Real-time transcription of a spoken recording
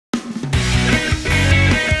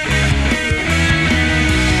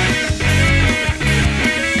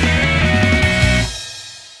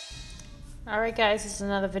Alright guys, this is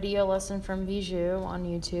another video lesson from Beadjoux on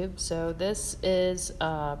YouTube. So this is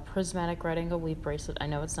a Prismatic Right Angle Weave bracelet. I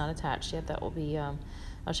know it's not attached yet. That will be, I'll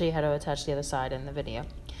show you how to attach the other side in the video.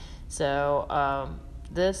 So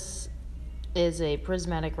this is a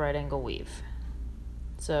Prismatic Right Angle Weave.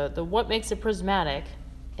 So what makes it prismatic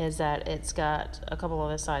is that it's got a couple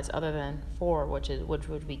other sides other than 4, which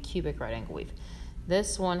would be cubic right angle weave.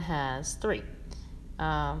 This one has 3.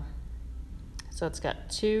 So it's got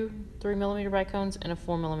 2 3mm bicones and a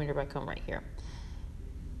 4mm bicone right here.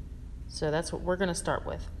 So that's what we're going to start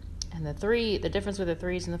with. And the difference with the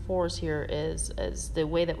 3s and the 4s here is the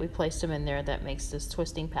way that we placed them in there that makes this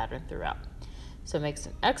twisting pattern throughout. So it makes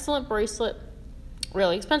an excellent bracelet,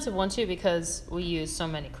 really expensive one too because we use so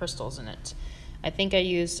many crystals in it. I think I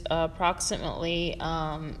used approximately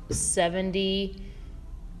 70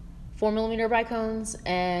 4mm bicones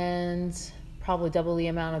and probably double the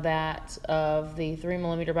amount of that of the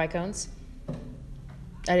 3mm bicones.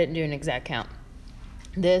 I didn't do an exact count.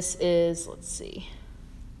 This is, let's see,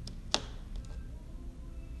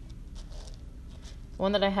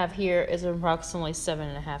 one that I have here is approximately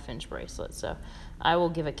 7.5-inch bracelet. So I will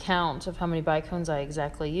give a count of how many bicones I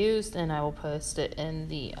exactly used, and I will post it in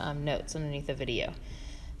the notes underneath the video.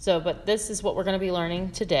 So, but this is what we're going to be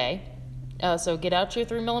learning today. So get out your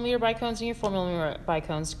 3mm bicones and your 4mm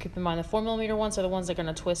bicones. Keep in mind the 4mm ones are the ones that are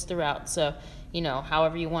going to twist throughout. So, you know,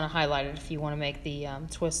 however you want to highlight it, if you want to make the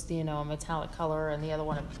twist, you know, a metallic color and the other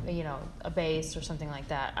one, you know, a base or something like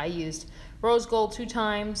that. I used rose gold 2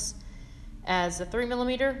 times as a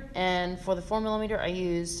 3mm, and for the 4mm I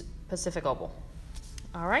used Pacific Opal.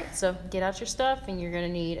 All right, so get out your stuff, and you're going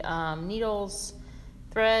to need needles,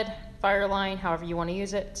 thread, fire line, however you want to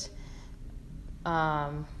use it.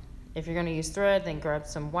 If you're going to use thread, then grab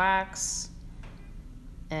some wax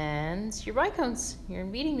and your bicones, your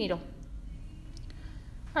beading needle.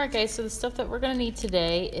 Alright guys, so the stuff that we're going to need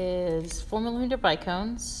today is 4mm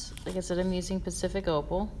bicones. Like I said, I'm using Pacific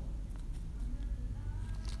Opal.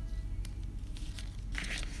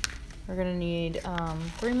 We're going to need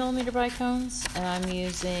 3mm bicones, and I'm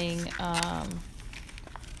using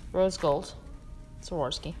rose gold,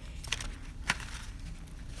 Swarovski.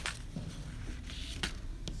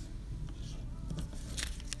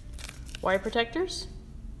 Wire protectors,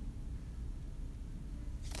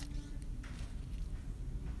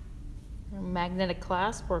 magnetic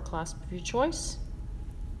clasp or clasp of your choice,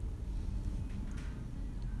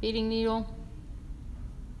 beading needle,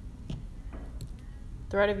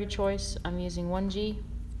 thread of your choice. I'm using 1G,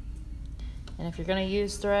 and if you're going to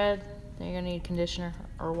use thread, then you're going to need conditioner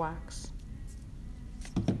or wax.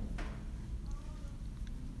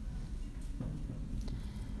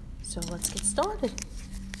 So let's get started.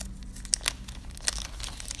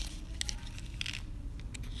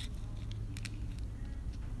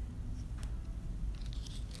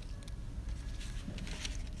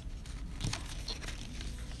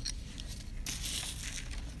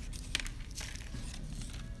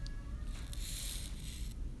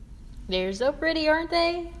 They're so pretty, aren't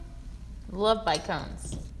they? Love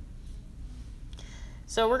bicones.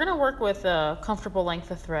 So we're going to work with a comfortable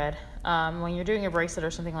length of thread. When you're doing a bracelet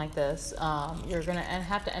or something like this, you're going to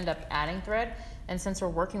have to end up adding thread. And since we're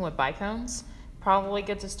working with bicones, probably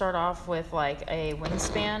good to start off with like a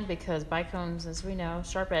wingspan, because bicones, as we know,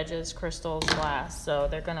 sharp edges, crystals, glass, so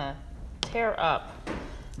they're going to tear up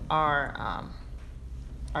our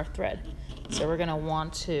thread. So we're going to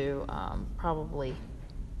want to probably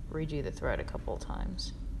redo the thread a couple of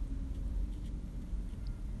times.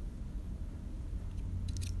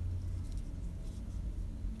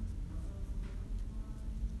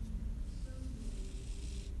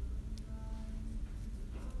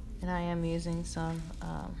 And I am using some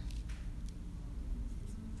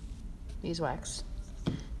beeswax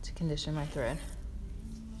to condition my thread.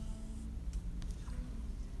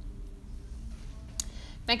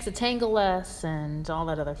 Makes it tangle less and all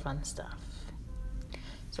that other fun stuff.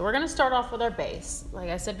 So we're going to start off with our base. Like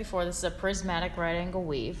I said before, this is a Prismatic Right Angle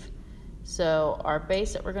Weave. So our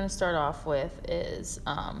base that we're going to start off with is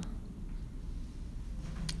 1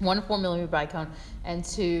 4mm bicone and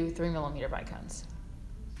 2 3mm bicones.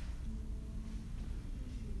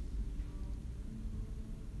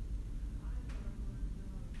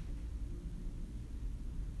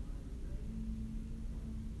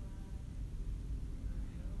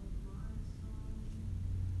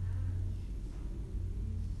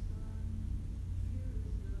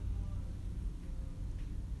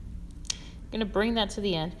 Going to bring that to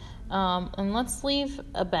the end, and let's leave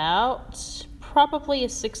about probably a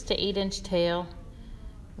 6 to 8 inch tail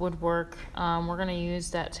would work. We're going to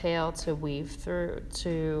use that tail to weave through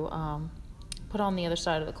to put on the other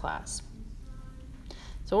side of the clasp.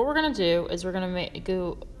 So what we're going to do is we're going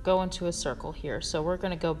to go into a circle here. So we're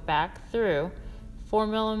going to go back through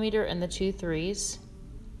 4mm and the 2 3s.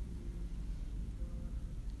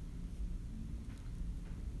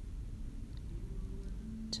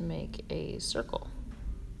 To make a circle.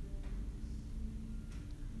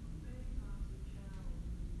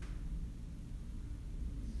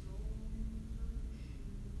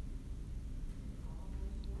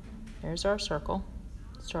 There's our circle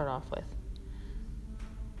to start off with.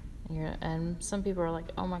 And some people are like,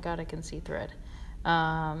 oh my god, I can see thread.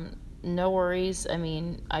 No worries. I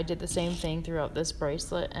mean, I did the same thing throughout this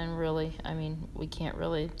bracelet, and really, I mean, we can't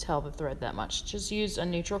really tell the thread that much. Just use a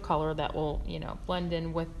neutral color that will, you know, blend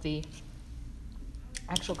in with the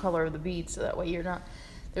actual color of the bead, so that way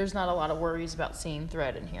there's not a lot of worries about seeing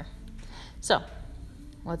thread in here. So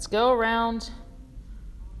let's go around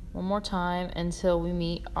one more time until we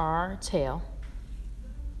meet our tail.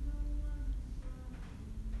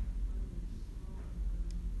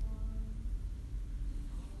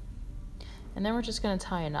 And then we're just going to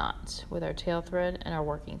tie a knot with our tail thread and our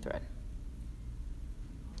working thread.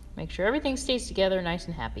 Make sure everything stays together nice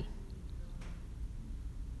and happy.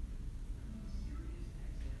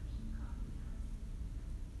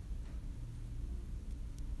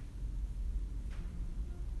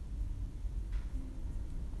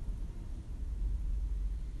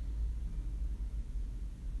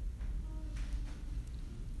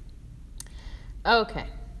 Okay.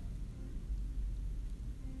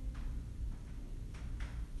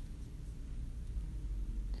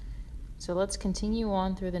 So let's continue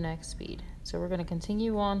on through the next bead. So we're going to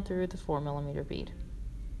continue on through the 4mm bead.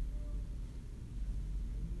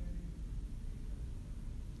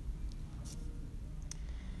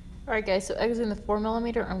 Alright guys, so exiting the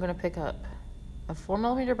 4mm, I'm going to pick up a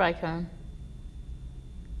 4mm bicone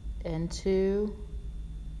and 2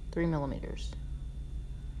 3mm.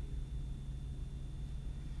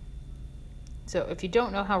 So if you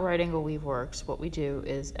don't know how right angle weave works, what we do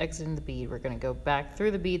is exiting the bead, we're going to go back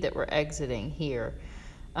through the bead that we're exiting here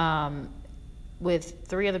with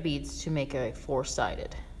 3 other beads to make a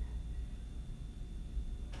 4-sided.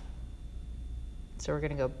 So we're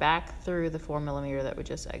going to go back through the 4mm that we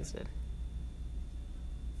just exited.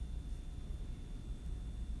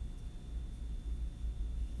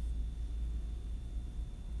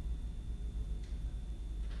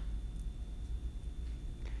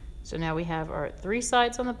 So now we have our 3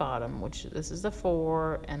 sides on the bottom, which this is the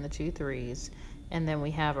 4 and the 2 3s, and then we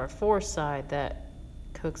have our 4th side that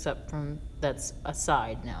hooks up from, that's a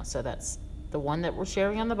side now. So that's the one that we're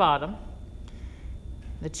sharing on the bottom,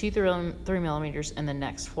 the 2 3mm, and the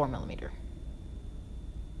next 4mm.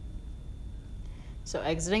 So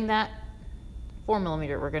exiting that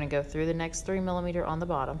 4mm, we're going to go through the next 3mm on the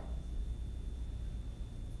bottom.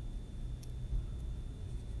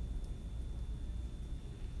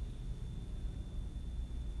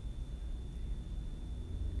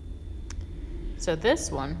 So this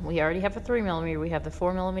one, we already have a 3mm, we have the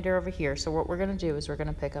 4mm over here. So what we're going to do is we're going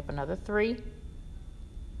to pick up another 3.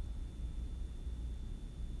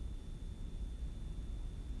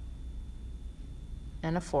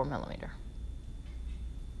 And a 4mm.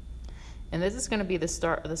 And this is going to be the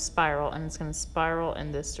start of the spiral, and it's going to spiral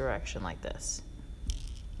in this direction like this.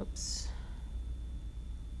 Oops.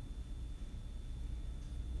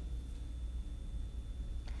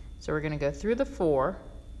 So we're going to go through the 4.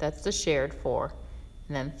 That's the shared 4,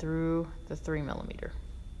 and then through the 3mm.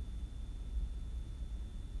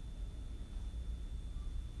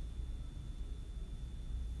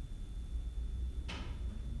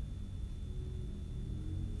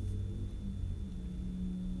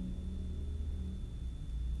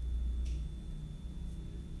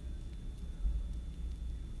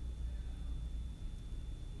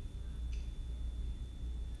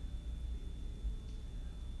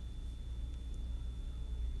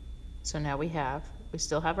 So now we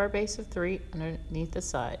still have our base of 3 underneath the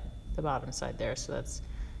side, the bottom side there. So that's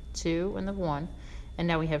 2 and the 1. And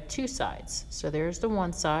now we have 2 sides. So there's the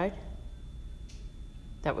one side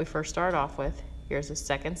that we first started off with. Here's the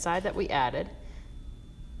second side that we added.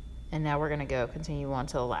 And now we're going to continue on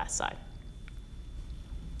to the last side.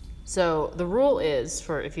 So the rule is,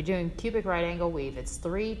 for if you're doing cubic right angle weave, it's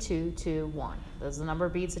 3, 2, 2, 1. Those are the number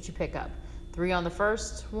of beads that you pick up. 3 on the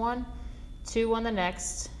first one, 2 on the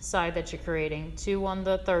next side that you're creating, 2 on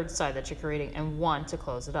the third side that you're creating, and 1 to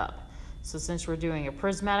close it up. So since we're doing a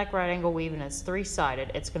prismatic right angle weave and it's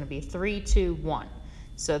 3-sided, it's going to be 3, 2, 1.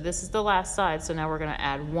 So this is the last side, so now we're going to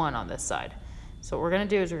add 1 on this side. So what we're going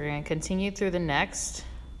to do is we're going to continue through the next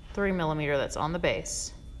 3mm that's on the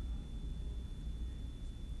base.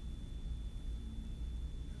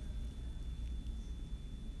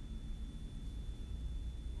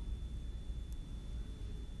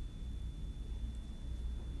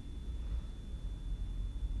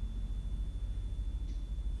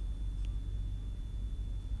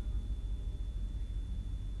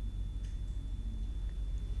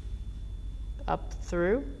 up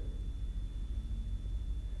through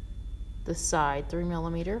the side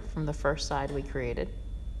 3mm from the first side we created.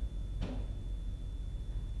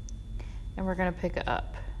 And we're going to pick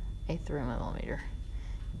up a 3mm.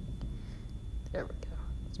 There we go.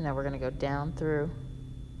 So now we're going to go down through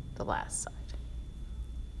the last side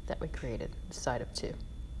that we created, the side of 2.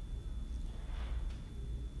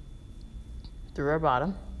 Through our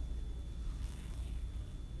bottom.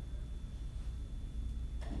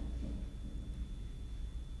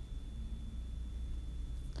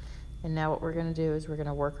 And now what we're going to do is we're going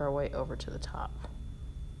to work our way over to the top.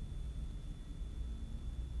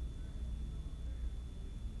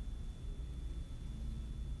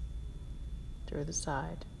 Through the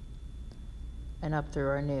side and up through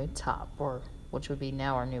our new top, or which would be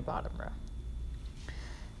now our new bottom row.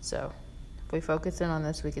 So if we focus in on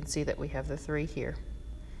this, we can see that we have the 3 here.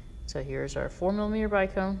 So here's our 4mm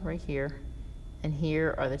bicone right here, and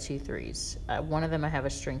here are the 2 3s. One of them I have a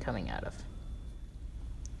string coming out of.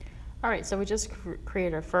 All right, so we just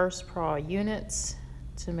created our first PRAW units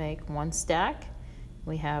to make 1 stack.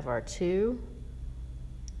 We have our 2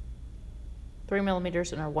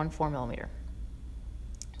 3mm and our 1 4mm.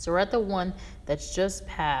 So we're at the one that's just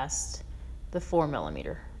past the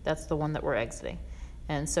 4mm. That's the one that we're exiting.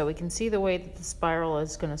 And so we can see the way that the spiral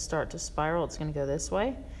is going to start to spiral. It's going to go this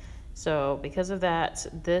way. So because of that,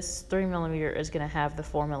 this 3mm is going to have the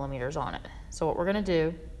 4mm on it. So what we're going to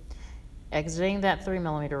do, exiting that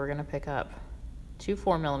 3mm, we're going to pick up 2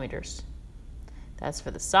 4mm. That's for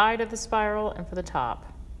the side of the spiral and for the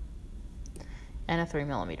top, and a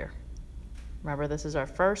 3mm. Remember, this is our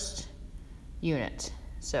first unit.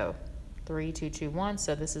 So 3, 2, 2, 1.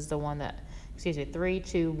 So this is the one that, 3,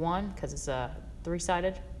 2, 1, because it's a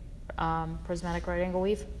 3-sided prismatic right angle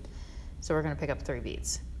weave. So we're going to pick up 3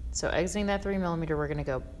 beads. So exiting that 3mm, we're going to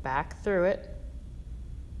go back through it.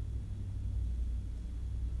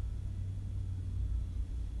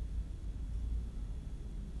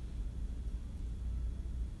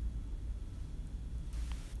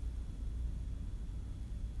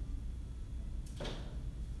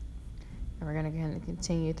 And we're going to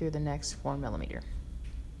continue through the next 4mm.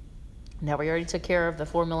 Now we already took care of the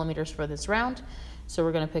 4mm for this round, so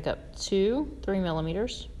we're going to pick up 2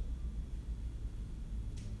 3mm.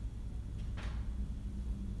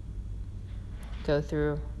 Go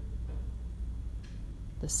through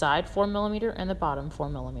the side 4mm and the bottom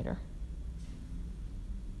 4mm.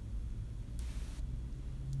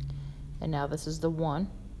 And now this is the 1,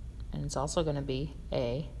 and it's also going to be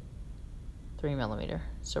a 3mm.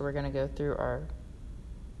 So we're going to go through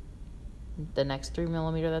the next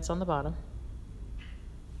 3mm that's on the bottom.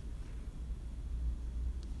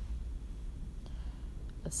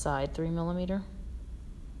 A side 3mm.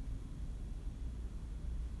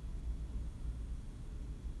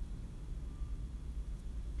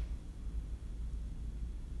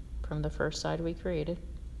 From the first side we created.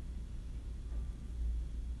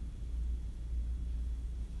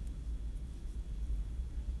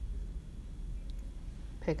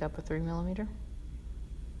 Pick up a 3mm.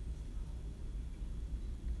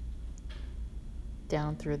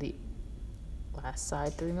 Down through the last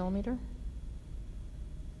side 3mm.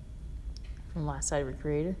 From last side we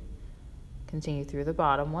created. Continue through the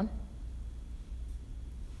bottom one.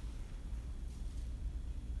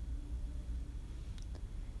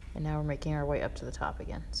 And now we're making our way up to the top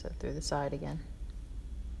again. So through the side again.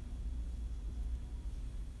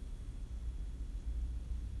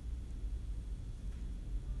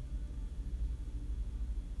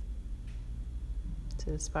 To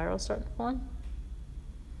the spiral starting to form.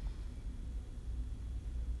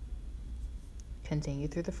 Continue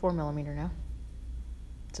through the 4mm now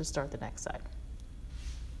to start the next side.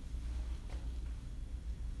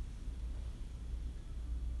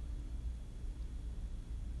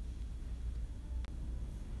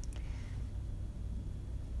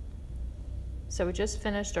 So we just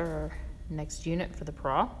finished our next unit for the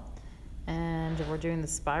PRAW, and we're doing the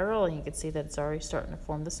spiral, and you can see that it's already starting to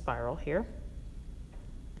form the spiral here.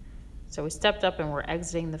 So we stepped up and we're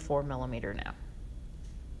exiting the 4mm now.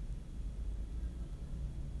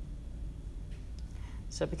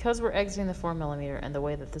 So because we're exiting the 4mm and the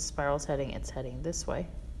way that the spiral is heading, it's heading this way,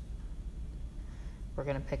 we're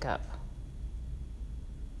going to pick up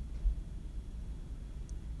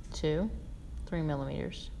 2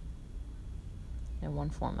 3mm and 1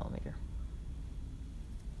 4mm.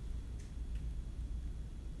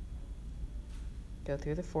 Go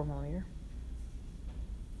through the 4mm.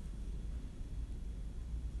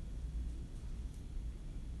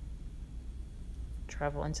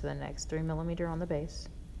 Travel into the next 3mm on the base.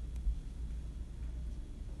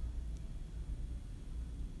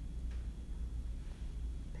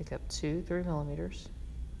 pick up 2 3mm,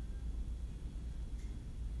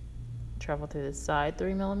 travel through the side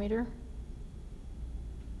 3mm,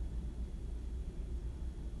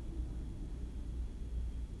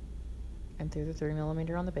 and through the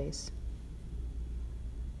 3mm on the base.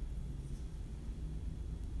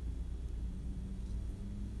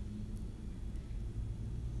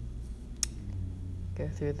 Go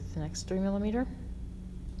through the next 3mm.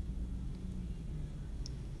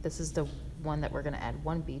 This is the one that we're going to add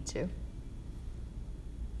 1 bead to.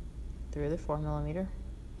 Through the 4mm.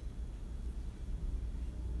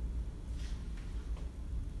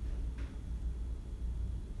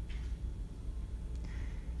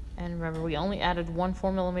 And remember, we only added 1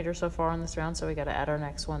 4mm so far on this round, so we got to add our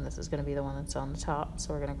next one. This is going to be the one that's on the top.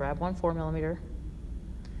 So we're going to grab 1 4mm,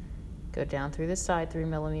 go down through the side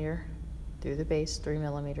 3mm, through the base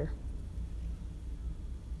 3mm,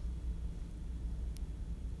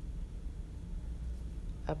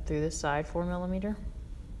 up through the side 4mm,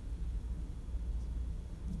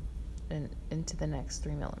 and into the next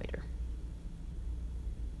 3mm.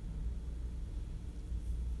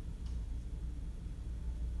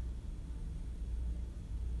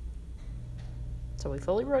 So we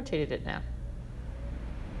fully rotated it now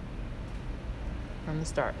from the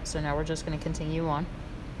start. So now we're just going to continue on.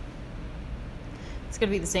 It's going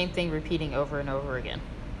to be the same thing repeating over and over again.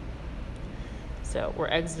 So we're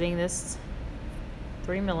exiting this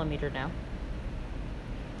 3mm now.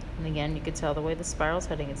 And again, you can tell the way the spiral's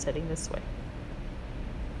heading, it's heading this way.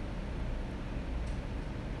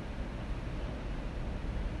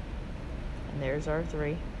 And there's our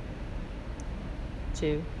 3,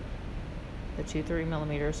 2, the 2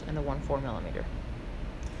 3mm, and the 1 4mm.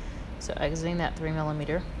 So exiting that 3mm,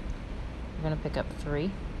 we're going to pick up 3,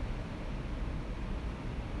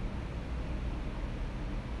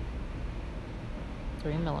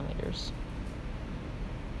 millimeters.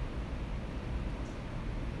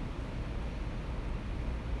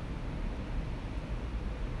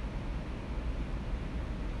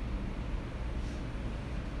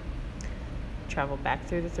 Travel back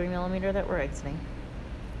through the 3mm that we're exiting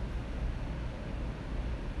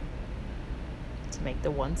to make the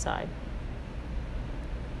one side.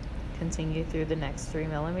 Continue through the next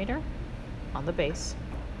 3mm on the base.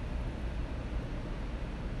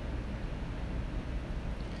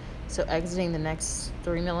 So exiting the next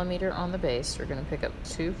 3mm on the base, we're going to pick up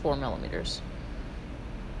 2 4mm.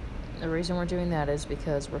 The reason we're doing that is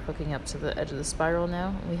because we're hooking up to the edge of the spiral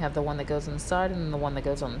now. We have the one that goes on the side and then the one that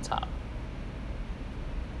goes on the top.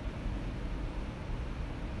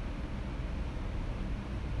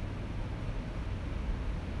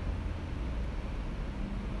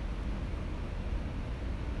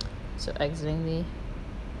 So exiting the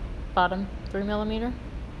bottom 3mm,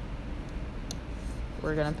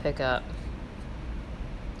 we're going to pick up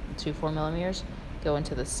 2 4mm, go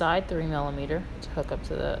into the side 3mm to hook up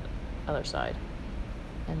to the other side,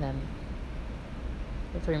 and then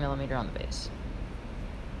the 3mm on the base.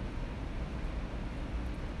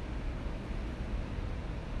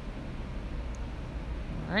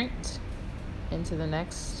 Alright, into the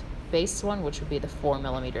next base one, which would be the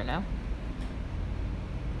 4mm now.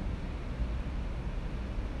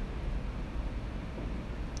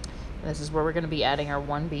 And this is where we're going to be adding our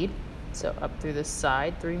 1 bead. So up through the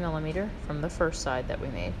side 3mm from the first side that we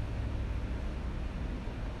made.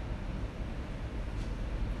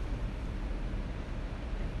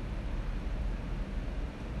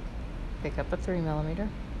 Pick up a 3mm.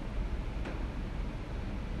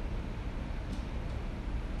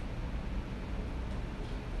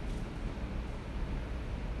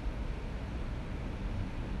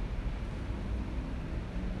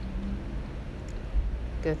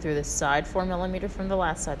 Go through the side 4mm from the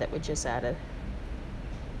last side that we just added.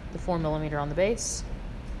 The 4mm on the base.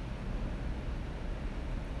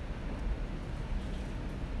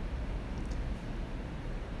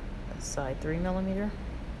 The side 3mm.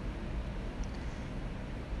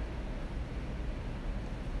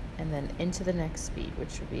 And then into the next bead,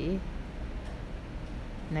 which would be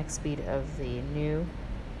next bead of the new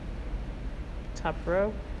top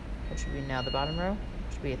row, which would be now the bottom row,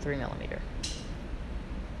 which would be a 3mm.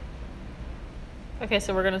 Okay,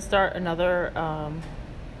 so we're going to start another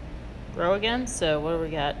row again. So what we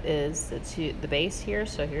got is the base here.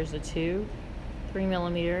 So here's the 2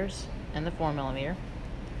 3mm and the 4mm.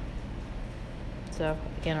 So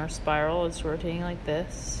again, our spiral is rotating like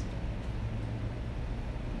this.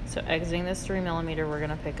 So exiting this 3mm, we're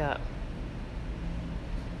going to pick up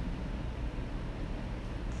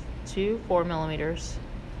 2 4mm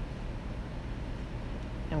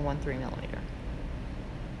and 1 3mm.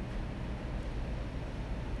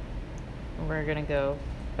 We're going to go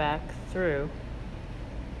back through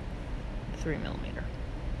 3mm.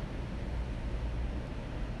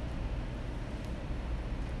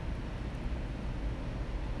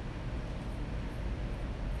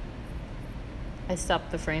 I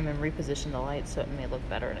stopped the frame and repositioned the light so it may look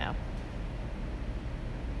better now.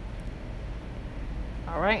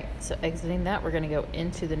 Alright, so exiting that, we're going to go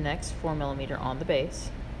into the next 4mm on the base.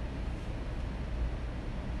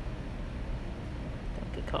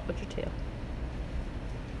 Don't get caught with your tail.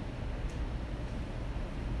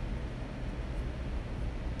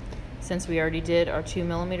 Since we already did our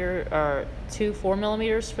 2mm or 2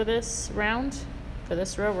 4mm for this round, for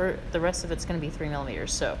this row, the rest of it's going to be 3mm.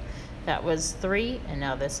 So that was 3, and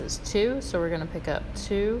now this is 2. So we're going to pick up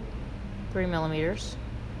 2 3mm.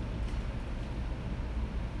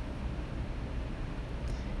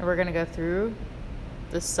 And we're going to go through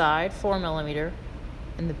the side 4mm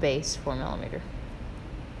and the base 4mm.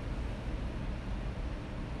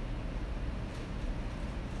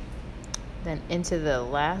 Then into the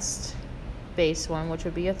last base one, which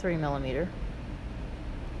would be a 3mm.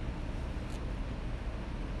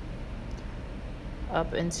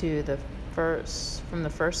 Up into the first, from the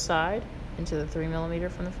first side, into the 3mm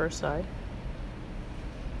from the first side.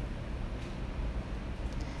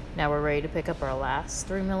 Now we're ready to pick up our last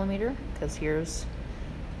 3mm, because here's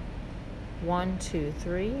 1, 2,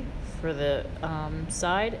 3 for the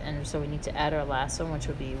side, and so we need to add our last one, which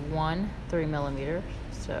would be 1 3mm.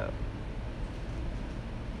 So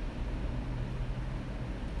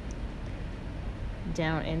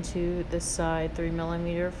down into the side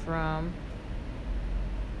 3mm from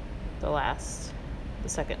the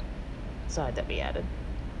second side that we added.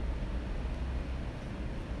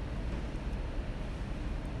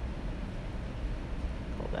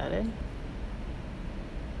 Pull that in.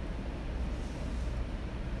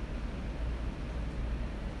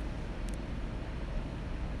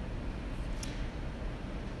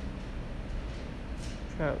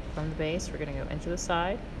 So from the base, we're going to go into the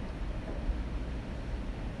side.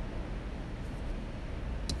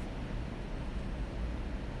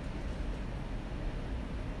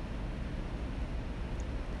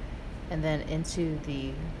 And then into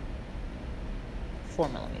the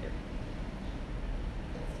 4mm.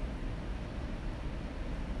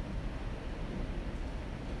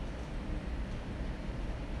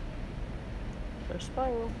 For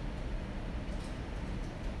spiral.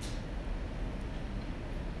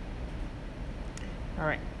 All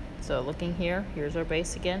right, so looking here, here's our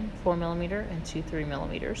base again, 4mm and 2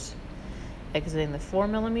 3mm. Exiting the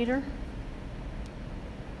 4mm,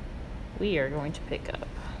 we are going to pick up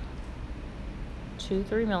 2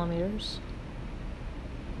 3mm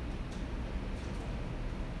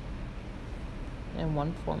and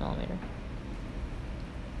 1 4mm.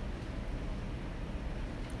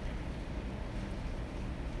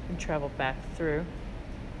 And travel back through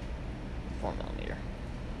 4mm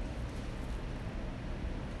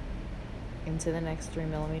into the next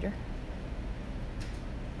 3mm.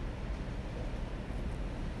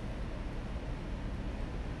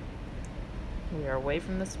 We are away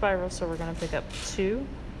from the spiral, so we're going to pick up 2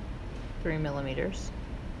 3mm.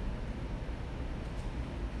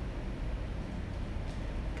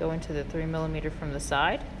 Go into the 3mm from the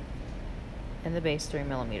side and the base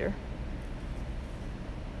 3mm.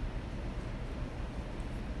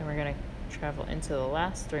 And we're going to travel into the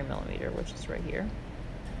last 3mm, which is right here.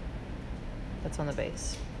 That's on the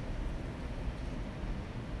base.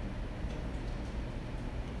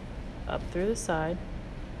 Up through the side.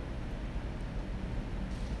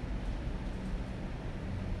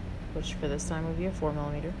 Which for this time will be a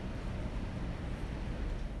 4mm.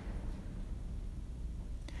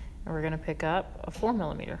 And we're going to pick up a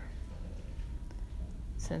 4mm.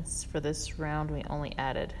 Since for this round we only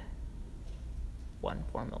added 1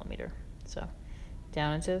 4mm. So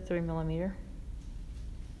down into the 3mm,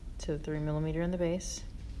 to the 3mm in the base.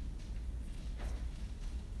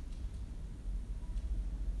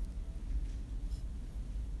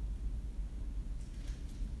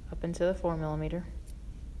 Up into the 4mm.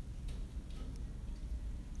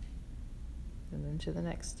 And then to the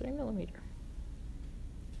next 3mm.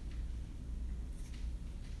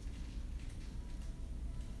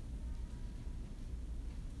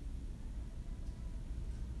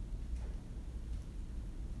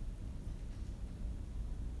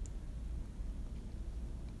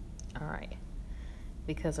 All right,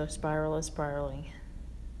 because our spiral is spiraling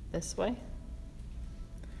this way,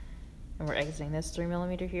 and we're exiting this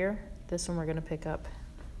 3mm here, this one we're going to pick up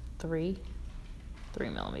 3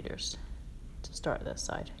 3mm to start this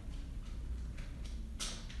side.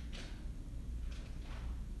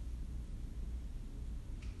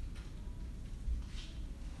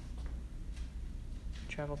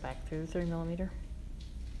 Travel back through the 3mm.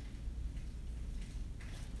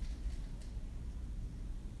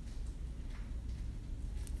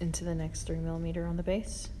 Into the next 3mm on the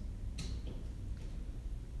base,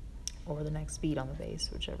 or the next bead on the base,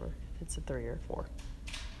 whichever, if it's a 3 or 4.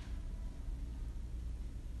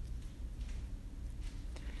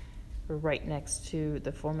 We're right next to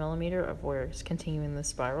the 4mm of where it's continuing the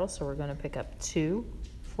spiral, so we're going to pick up 2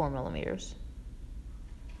 4mm.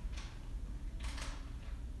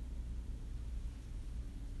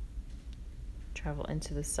 Travel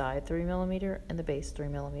into the side 3mm and the base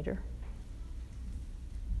 3mm.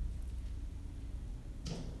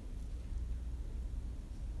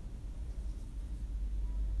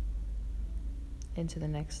 Into the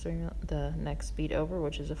next bead over,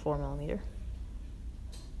 which is a 4mm.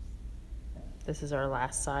 This is our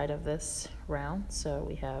last side of this round, so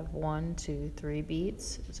we have 1, 2, 3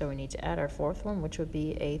 beads. So we need to add our 4th one, which would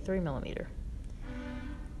be a 3mm.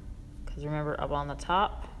 Because remember, up on the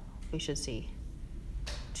top, we should see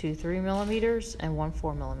 2 3mm and 1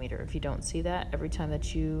 4mm. If you don't see that, every time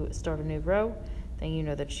that you start a new row, then you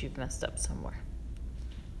know that you've messed up somewhere.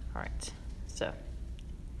 All right, so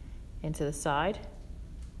into the side,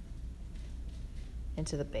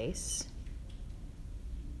 into the base,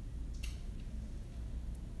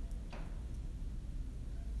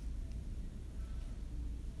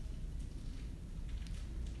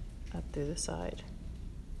 up through the side,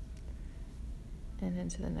 and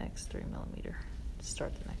into the next 3mm to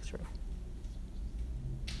start the next row.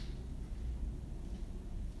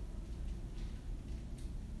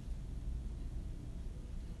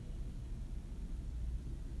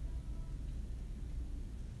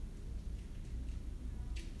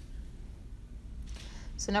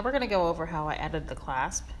 So now we're going to go over how I added the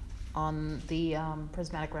clasp on the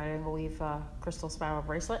Prismatic Right Angle Weave crystal spiral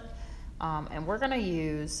bracelet. And we're going to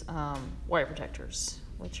use wire protectors,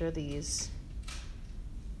 which are these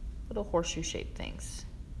little horseshoe shaped things.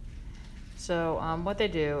 So what they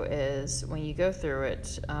do is when you go through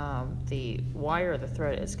it, the wire or the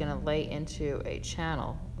thread is going to lay into a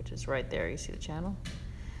channel, which is right there. You see the channel?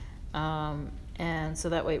 And so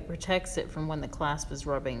that way it protects it from when the clasp is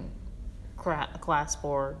rubbing, clasp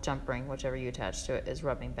or jump ring, whichever you attach to it, is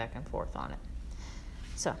rubbing back and forth on it.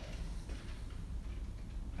 So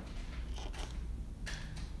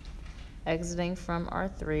exiting from our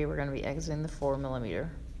 3, we're going to be exiting the 4mm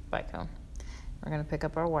bicone. We're going to pick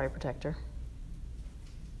up our wire protector,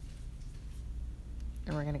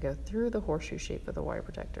 and we're going to go through the horseshoe shape of the wire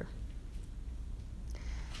protector.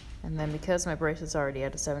 And then because my bracelet's already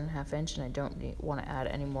at a 7.5 inch and I don't want to add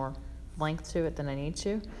any more length to it than I need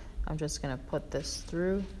to, I'm just going to put this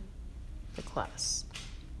through the clasp,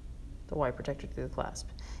 the wire protector through the clasp.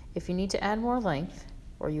 If you need to add more length,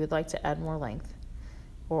 or you would like to add more length,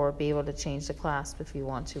 or be able to change the clasp if you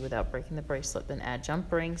want to without breaking the bracelet, then add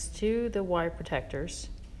jump rings to the wire protectors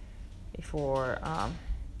before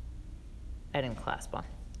adding the clasp on.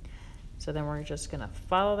 So then we're just going to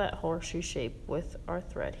follow that horseshoe shape with our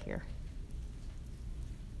thread here.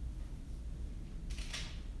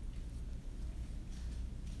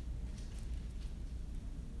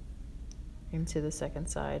 Into the second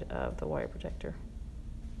side of the wire protector.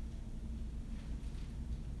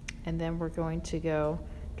 And then we're going to go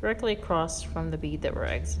directly across from the bead that we're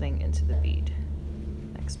exiting into the bead.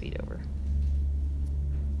 Next bead over.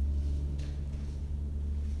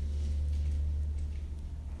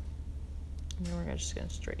 And then we're just going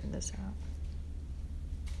to straighten this out.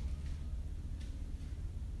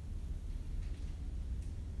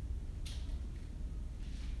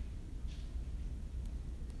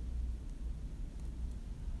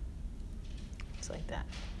 Just like that.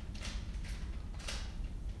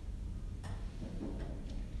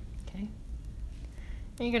 Okay. And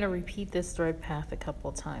you're going to repeat this thread path a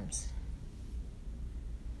couple times.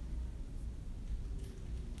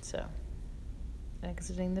 So,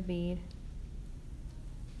 exiting the bead.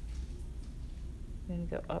 I'm going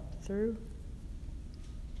to go up through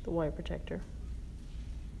the wire protector.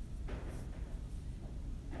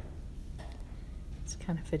 It's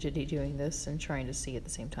kind of fidgety doing this and trying to see at the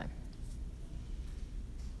same time.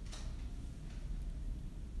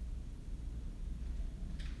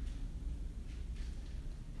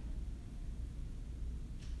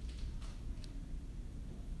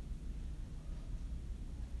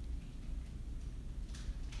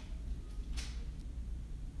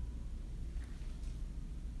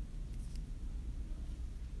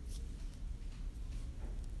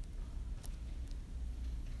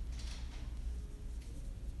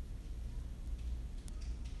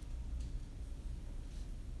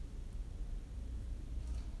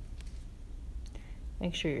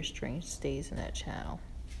 Make sure your string stays in that channel.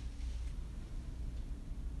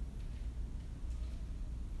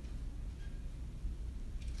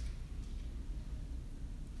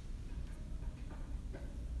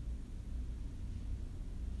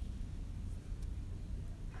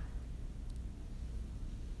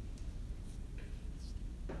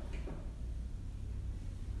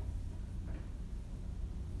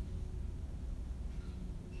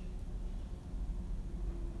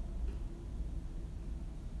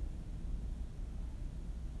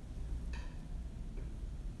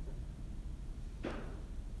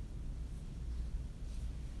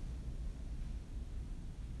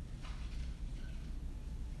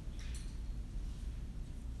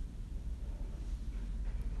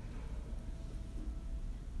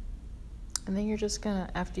 And then you're just gonna,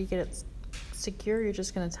 after you get it secure, you're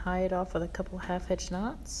just gonna tie it off with a couple half-hitch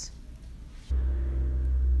knots.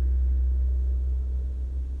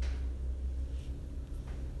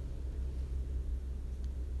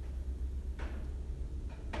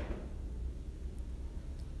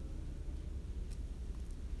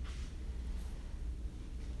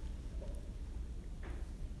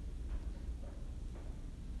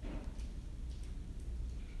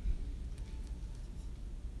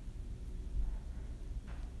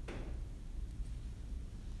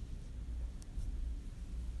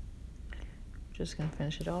 Just going to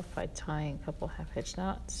finish it off by tying a couple half-hitch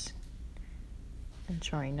knots and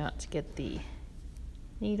trying not to get the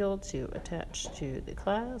needle to attach to the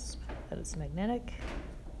clasp, that it's magnetic.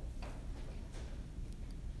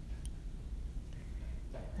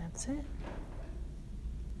 That's it.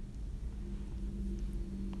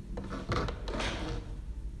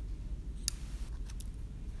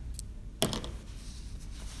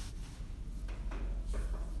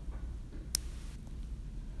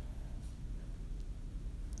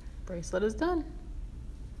 Bracelet is done.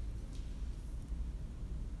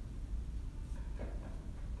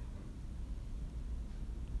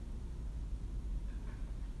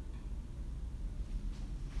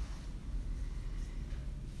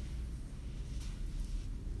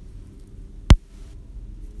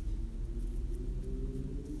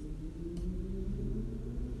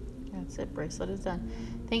 That's it, bracelet is done.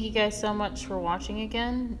 Thank you guys so much for watching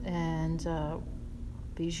again, and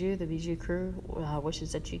Beadjoux, the Beadjoux Crew,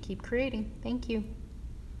 wishes that you keep creating. Thank you.